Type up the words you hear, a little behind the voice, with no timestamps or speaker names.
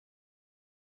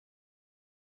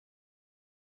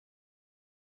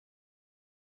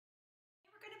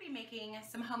making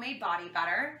some homemade body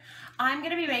butter. I'm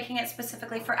going to be making it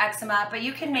specifically for eczema, but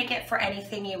you can make it for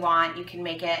anything you want. You can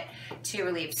make it to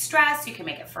relieve stress. You can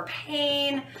make it for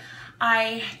pain.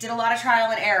 I did a lot of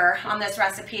trial and error on this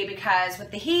recipe because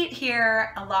with the heat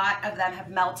here, a lot of them have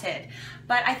melted.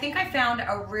 But I think I found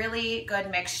a really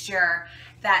good mixture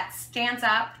that stands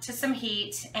up to some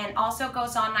heat and also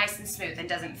goes on nice and smooth and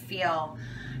doesn't feel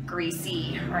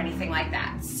greasy or anything like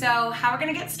that. So how we're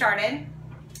going to get started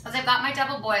is I've got my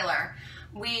double boiler.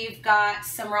 We've got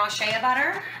some raw shea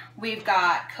butter, we've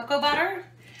got cocoa butter,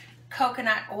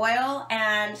 coconut oil,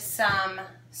 and some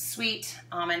sweet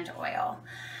almond oil.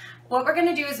 What we're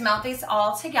going to do is melt these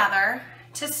all together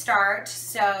to start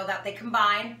so that they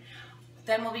combine.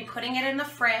 Then we'll be putting it in the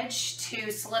fridge to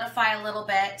solidify a little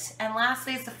bit. And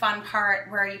lastly is the fun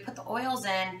part where you put the oils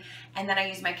in and then I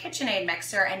use my KitchenAid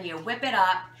mixer and you whip it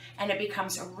up and it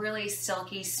becomes a really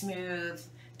silky, smooth,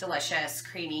 delicious,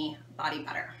 creamy body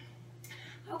butter.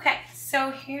 Okay,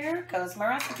 so here goes my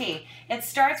recipe. It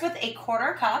starts with a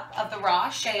 1/4 cup of the raw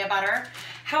shea butter.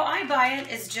 How I buy it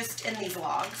is just in these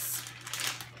logs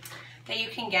that you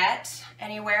can get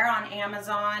anywhere on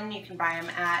Amazon. You can buy them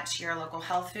at your local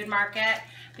health food market.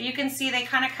 But you can see they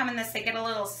kind of come in this, they get a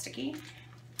little sticky,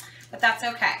 but that's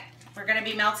okay. We're gonna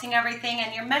be melting everything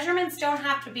and your measurements don't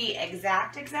have to be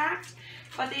exact,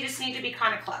 but they just need to be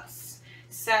kind of close.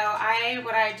 So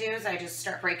what I do is I just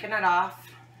start breaking it off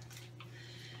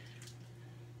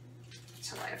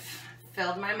until I've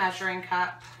filled my measuring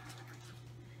cup.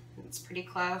 It's pretty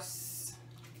close.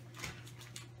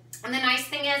 And the nice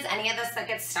thing is any of this that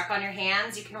gets stuck on your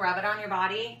hands, you can rub it on your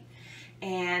body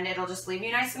and it'll just leave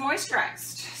you nice and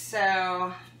moisturized.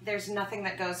 So there's nothing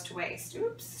that goes to waste.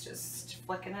 Oops, just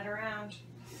flicking it around.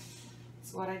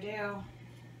 That's what I do.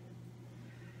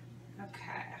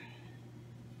 Okay.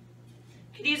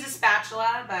 Could use a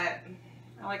spatula, but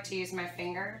I like to use my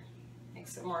finger.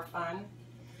 Makes it more fun.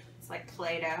 It's like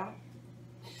Play-Doh.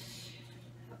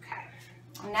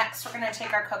 Okay. Next, we're going to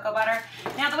take our cocoa butter.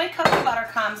 Now, the way cocoa butter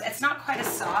comes, it's not quite as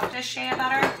soft as shea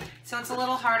butter, so it's a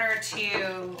little harder to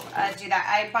do that.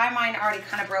 I buy mine already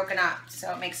kind of broken up,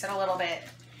 so it makes it a little bit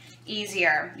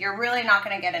easier. You're really not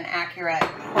going to get an accurate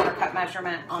 1/4 cup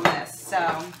measurement on this, so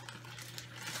I'll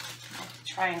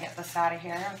try and get this out of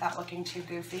here without looking too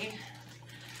goofy.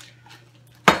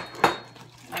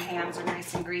 My hands are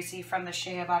nice and greasy from the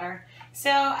shea butter. So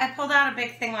I pulled out a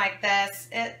big thing like this.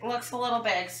 It looks a little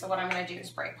big, so what I'm going to do is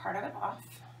break part of it off,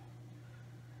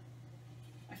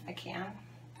 if I can.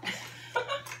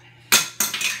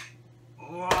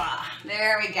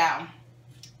 There we go.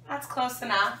 That's close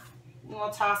enough. We'll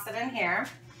toss it in here.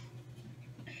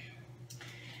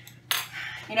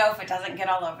 You know, if it doesn't get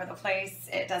all over the place,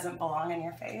 it doesn't belong in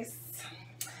your face.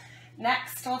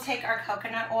 Next, we'll take our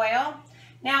coconut oil.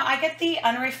 Now, I get the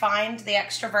unrefined, the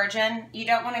extra virgin. You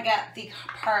don't want to get the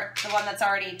one that's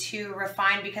already too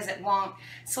refined because it won't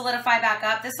solidify back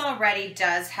up. This already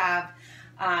does have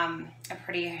a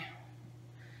pretty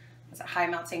high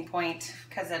melting point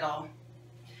because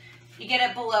you get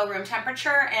it below room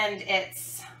temperature and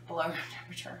it's below room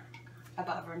temperature,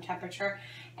 above room temperature,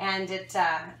 and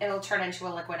it'll turn into a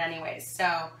liquid anyways.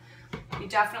 So you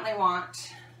definitely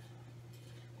want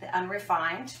the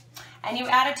unrefined. And you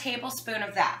add a tablespoon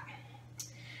of that.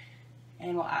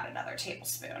 And we'll add another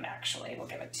tablespoon, actually. We'll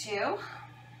give it 2.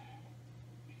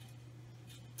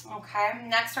 Okay,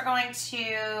 next we're going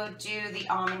to do the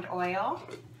almond oil.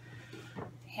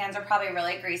 Hands are probably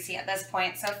really greasy at this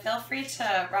point, so feel free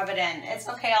to rub it in. It's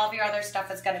okay, all of your other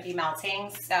stuff is going to be melting,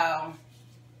 so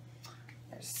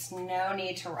there's no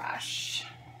need to rush.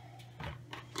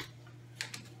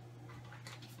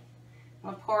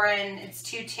 We'll pour in, it's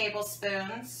 2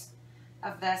 tablespoons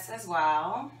of this as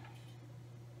well.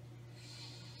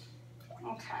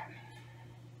 Okay.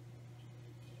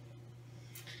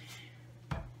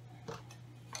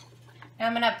 Now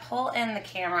I'm going to pull in the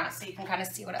camera so you can kind of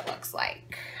see what it looks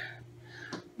like.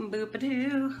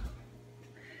 Boop-a-doo.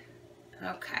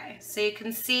 Okay, so you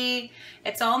can see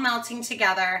it's all melting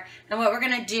together. And what we're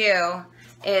going to do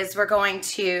is we're going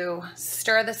to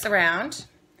stir this around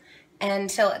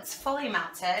until it's fully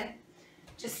melted.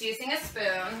 Just using a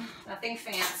spoon, nothing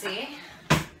fancy.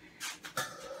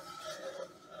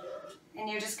 And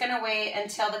you're just gonna wait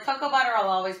until the cocoa butter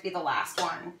will always be the last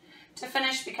one to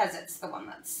finish because it's the one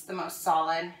that's the most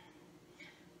solid.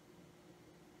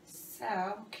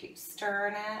 So keep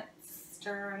stirring it,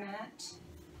 stirring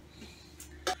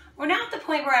it. We're now at the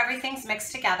point where everything's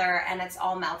mixed together and it's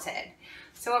all melted.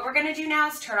 So what we're gonna do now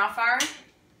is turn off our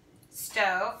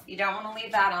stove. You don't wanna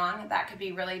leave that on, that could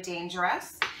be really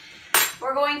dangerous.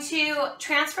 We're going to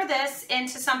transfer this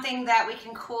into something that we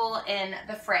can cool in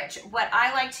the fridge. What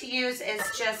I like to use is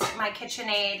just my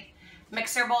KitchenAid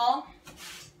mixer bowl.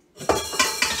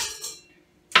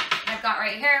 I've got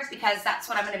right here because that's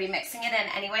what I'm going to be mixing it in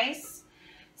anyways.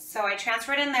 So I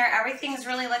transfer it in there. Everything's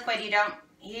really liquid. You don't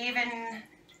even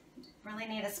really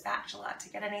need a spatula to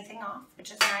get anything off,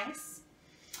 which is nice.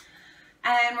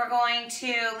 And we're going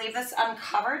to leave this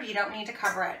uncovered. You don't need to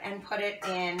cover it, and put it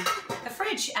in the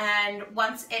fridge. And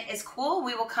once it is cool,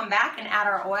 we will come back and add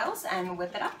our oils and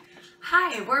whip it up.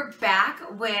 Hi, we're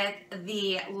back with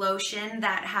the lotion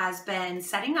that has been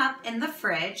setting up in the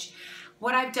fridge.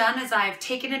 What I've done is I've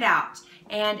taken it out.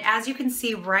 And as you can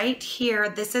see right here,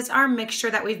 this is our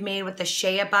mixture that we've made with the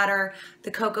shea butter,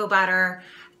 the cocoa butter,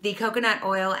 the coconut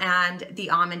oil, and the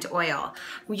almond oil.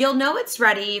 You'll know it's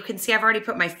ready. You can see I've already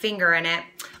put my finger in it.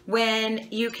 When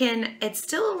you can, it's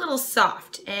still a little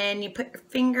soft, and you put your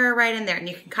finger right in there and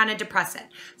you can kind of depress it.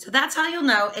 So that's how you'll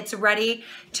know it's ready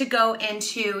to go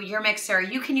into your mixer.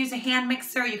 You can use a hand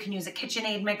mixer, you can use a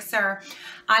KitchenAid mixer.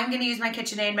 I'm gonna use my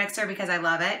KitchenAid mixer because I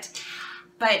love it.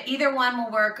 But either one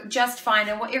will work just fine.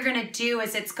 And what you're gonna do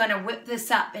is it's gonna whip this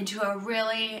up into a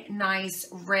really nice,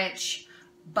 rich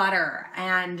butter,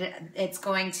 and it's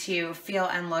going to feel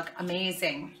and look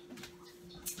amazing.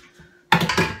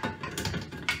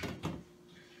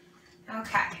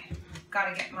 Okay,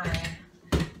 gotta get my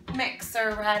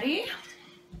mixer ready.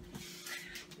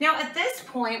 Now at this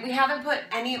point, we haven't put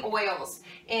any oils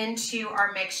into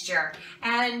our mixture,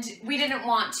 and we didn't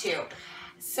want to.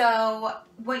 So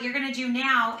what you're gonna do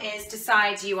now is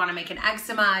decide, do you wanna make an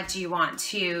eczema? Do you want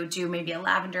to do maybe a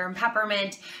lavender and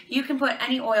peppermint? You can put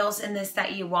any oils in this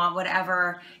that you want,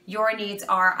 whatever your needs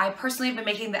are. I personally have been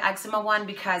making the eczema one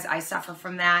because I suffer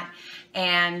from that,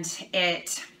 and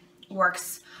it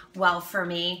works well for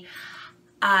me.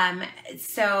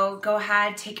 So go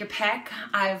ahead, take your pick.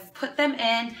 I've put them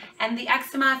in, and the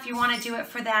eczema, if you wanna do it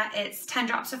for that, it's 10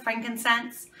 drops of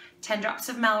frankincense, 10 drops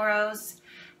of Melrose,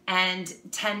 and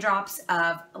 10 drops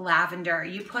of lavender.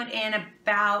 You put in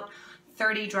about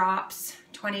 30 drops,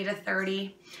 20 to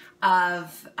 30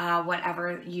 of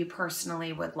whatever you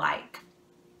personally would like.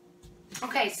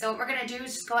 Okay, so what we're gonna do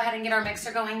is just go ahead and get our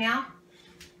mixer going now.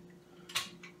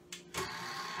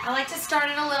 I like to start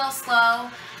it a little slow,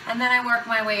 and then I work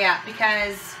my way up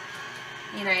because,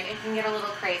 you know, it can get a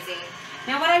little crazy.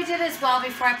 Now what I did as well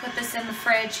before I put this in the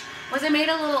fridge was I made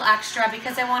a little extra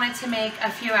because I wanted to make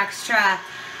a few extra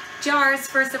jars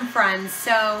for some friends.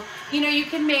 So, you know, you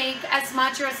can make as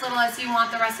much or as little as you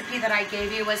want. The recipe that I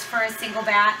gave you was for a single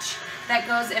batch that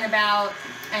goes in about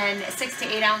a 6 to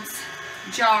 8 ounce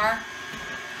jar.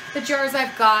 The jars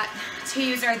I've got to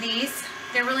use are these.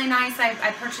 They're really nice. I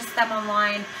purchased them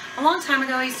online a long time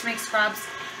ago. I used to make scrubs,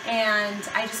 and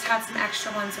I just had some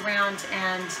extra ones around,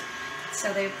 and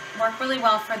so they work really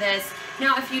well for this.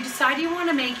 Now, if you decide you want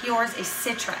to make yours a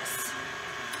citrus,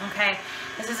 okay,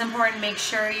 this is important. Make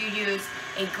sure you use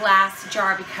a glass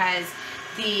jar because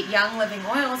the Young Living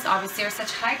oils obviously are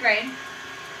such high grade.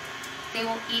 They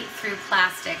will eat through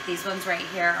plastic. These ones right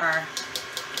here are,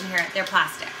 you can hear it, they're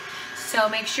plastic. So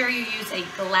make sure you use a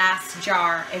glass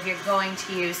jar if you're going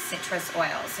to use citrus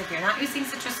oils. If you're not using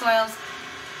citrus oils,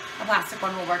 a plastic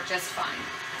one will work just fine.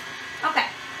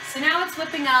 Okay, so now it's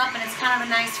whipping up and it's kind of a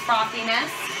nice frothiness.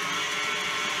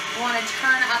 I want to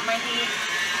turn up my heat.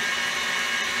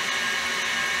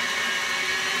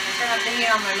 Turn up the heat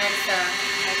on my mixer,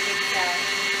 I should say.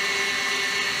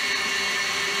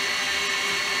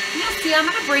 You'll see, I'm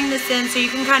going to bring this in so you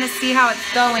can kind of see how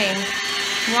it's going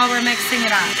while we're mixing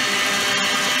it up.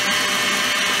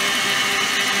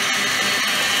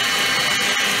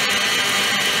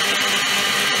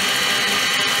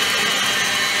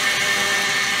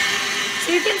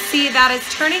 So you can see that it's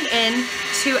turning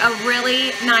into a really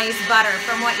nice butter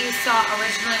from what you saw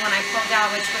originally when I pulled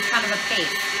out, which was kind of a paste.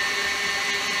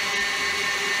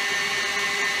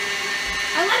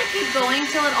 I let it keep going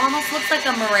till it almost looks like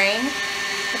a meringue.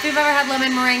 If you've ever had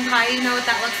lemon meringue pie, you know what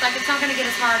that looks like. It's not gonna get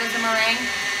as hard as a meringue,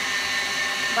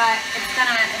 but it's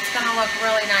gonna look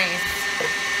really nice.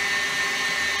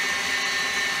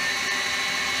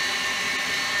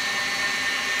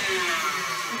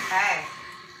 Okay,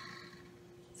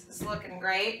 this is looking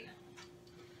great.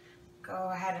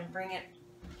 Go ahead and bring it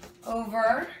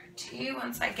over to you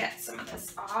once I get some of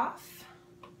this off.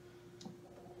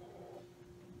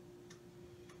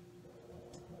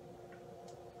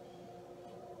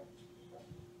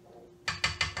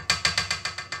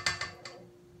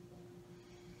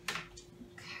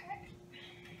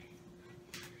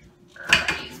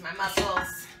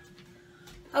 Muscles.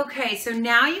 Okay, so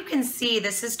now you can see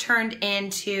this has turned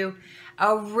into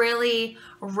a really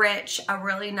rich, a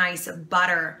really nice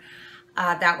butter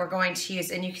that we're going to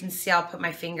use. And you can see, I'll put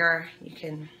my finger, you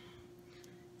can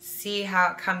see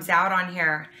how it comes out on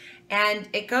here. And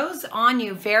it goes on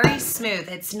you very smooth.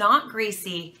 It's not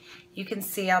greasy. You can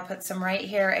see, I'll put some right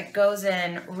here. It goes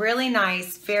in really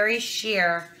nice, very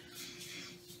sheer,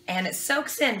 and it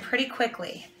soaks in pretty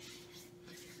quickly.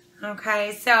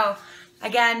 Okay, so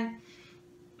again,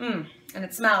 and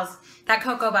it smells, that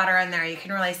cocoa butter in there, you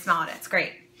can really smell it, it's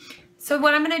great. So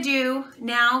what I'm gonna do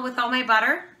now with all my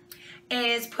butter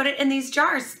is put it in these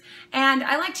jars. And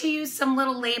I like to use some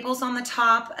little labels on the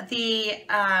top. The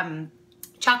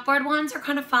chalkboard ones are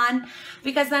kind of fun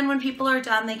because then when people are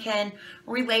done, they can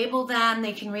relabel them,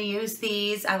 they can reuse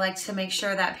these. I like to make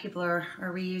sure that people are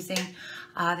reusing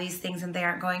these things and they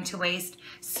aren't going to waste.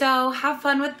 So have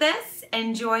fun with this,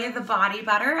 enjoy the body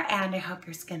butter, and I hope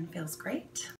your skin feels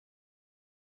great.